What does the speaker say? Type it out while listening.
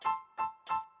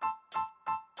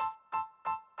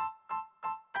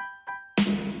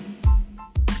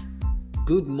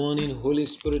Good morning, Holy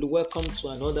Spirit. Welcome to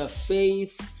another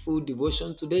faithful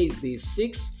devotion. Today is day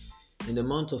 6 in the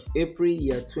month of April,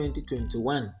 year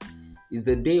 2021. It's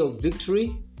the day of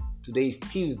victory. Today is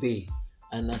Tuesday.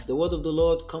 And as the word of the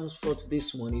Lord comes forth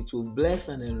this morning, it will bless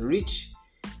and enrich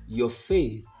your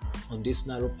faith on this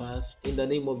narrow path in the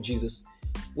name of Jesus.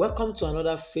 Welcome to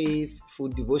another faithful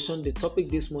devotion. The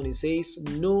topic this morning says,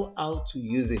 know how to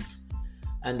use it.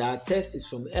 And our text is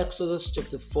from Exodus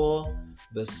chapter 4,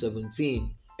 verse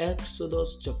 17.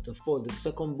 Exodus chapter 4, the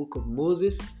second book of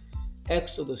Moses.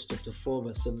 Exodus chapter 4,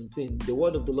 verse 17. The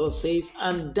word of the Lord says,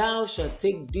 and thou shalt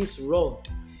take this rod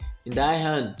in thy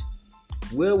hand,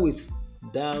 wherewith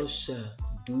thou shalt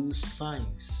do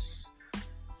signs.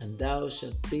 And thou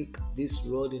shalt take this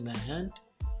rod in thy hand,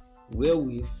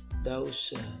 wherewith thou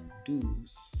shalt do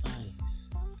signs.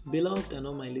 Beloved and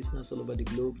all my listeners all over the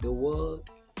globe, the word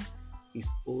is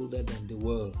older than the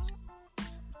world.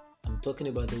 I'm talking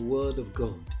about the word of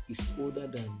God. It's older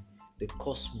than the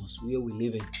cosmos where we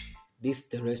live in, this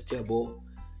terrestrial ball.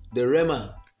 The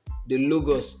Rhema, the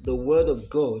Logos, the word of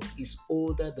God is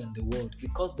older than the world,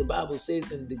 because the Bible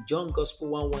says in the John Gospel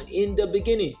 1:1, in the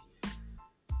beginning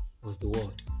was the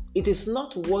word. It is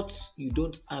not what you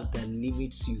don't have that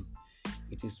limits you.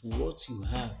 It is what you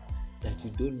have that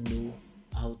you don't know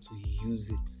how to use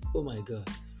it. Oh my God.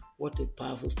 What a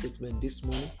powerful statement this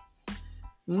morning.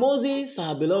 Moses,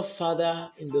 our beloved father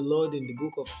in the Lord in the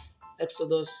book of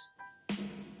Exodus,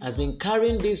 has been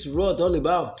carrying this rod all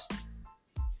about.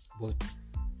 But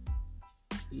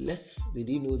did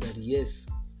he know that yes,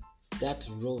 that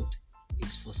rod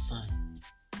is for sign,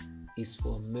 is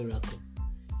for miracle,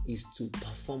 is to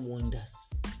perform wonders.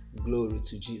 Glory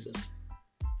to Jesus.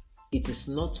 It is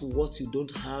not what you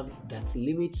don't have that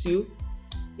limits you.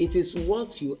 It is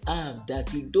what you have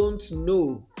that you don't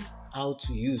know how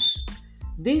to use.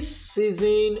 This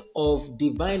season of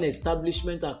divine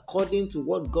establishment, according to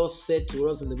what God said to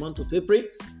us in the month of April,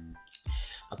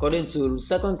 according to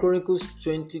 2 Chronicles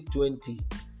 20:20,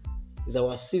 is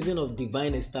our season of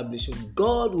divine establishment.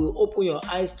 God will open your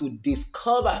eyes to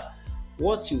discover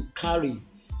what you carry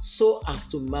so as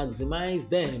to maximize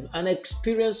them and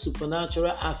experience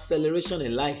supernatural acceleration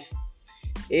in life.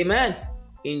 Amen.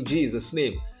 In Jesus'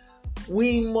 name.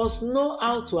 We must know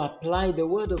how to apply the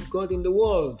word of God in the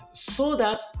world so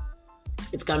that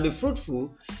it can be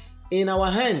fruitful in our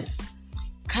hands.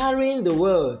 Carrying the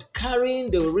word,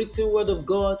 carrying the written word of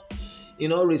God,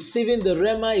 receiving the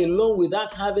Rhema alone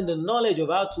without having the knowledge of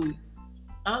how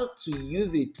to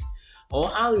use it or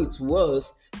how it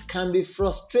was can be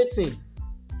frustrating.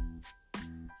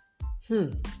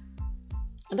 And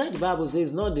that the Bible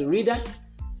says, not the reader,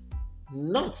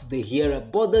 not the hearer,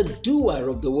 but the doer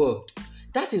of the word.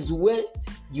 That is where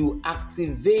you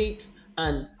activate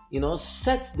and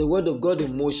set the word of God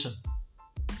in motion.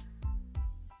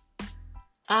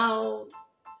 How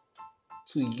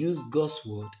to use God's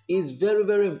word is very,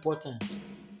 very important.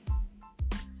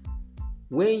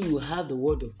 When you have the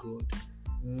word of God,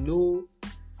 know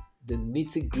the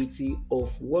nitty-gritty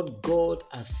of what God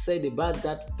has said about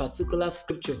that particular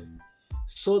scripture,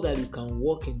 so that you can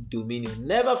walk in dominion.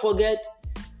 Never forget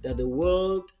that the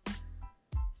word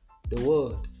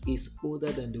is older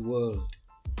than the world.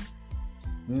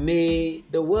 May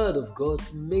the word of God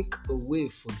make a way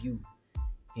for you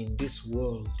in this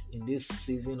world, in this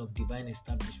season of divine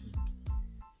establishment.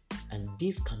 And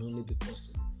this can only be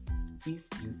possible if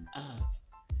you have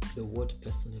the word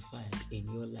personified in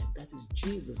your life. That is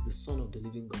Jesus, the Son of the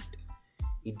living God.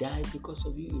 He died because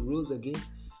of you. He rose again.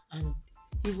 And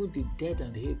even the dead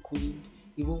and the hell couldn't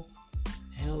even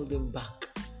held him back.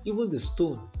 Even the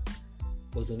stone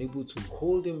was unable to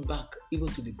hold him back, even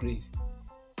to the grave.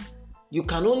 You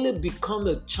can only become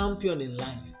a champion in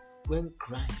life when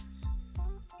Christ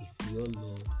is your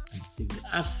Lord and Savior.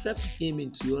 Accept him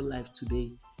into your life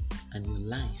today, and your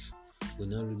life will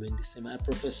not remain the same. I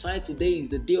prophesy today is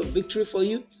the day of victory for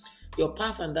you. Your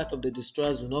path and that of the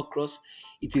destroyers will not cross.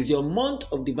 It is your month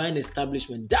of divine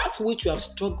establishment. That which you have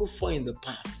struggled for in the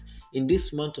past, in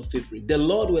this month of April, the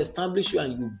Lord will establish you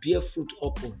and you bear fruit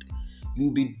upward. You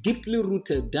will be deeply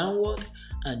rooted downward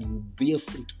and you will bear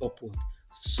fruit upward.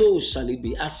 So shall it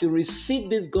be. As you receive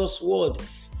this God's word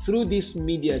through this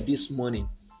media this morning,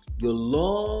 your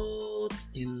lots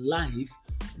in life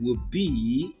will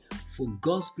be for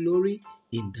God's glory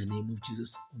in the name of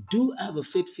Jesus. Do have a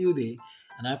faith-filled day,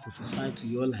 and I prophesy to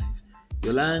your life.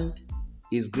 Your land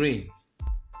is green.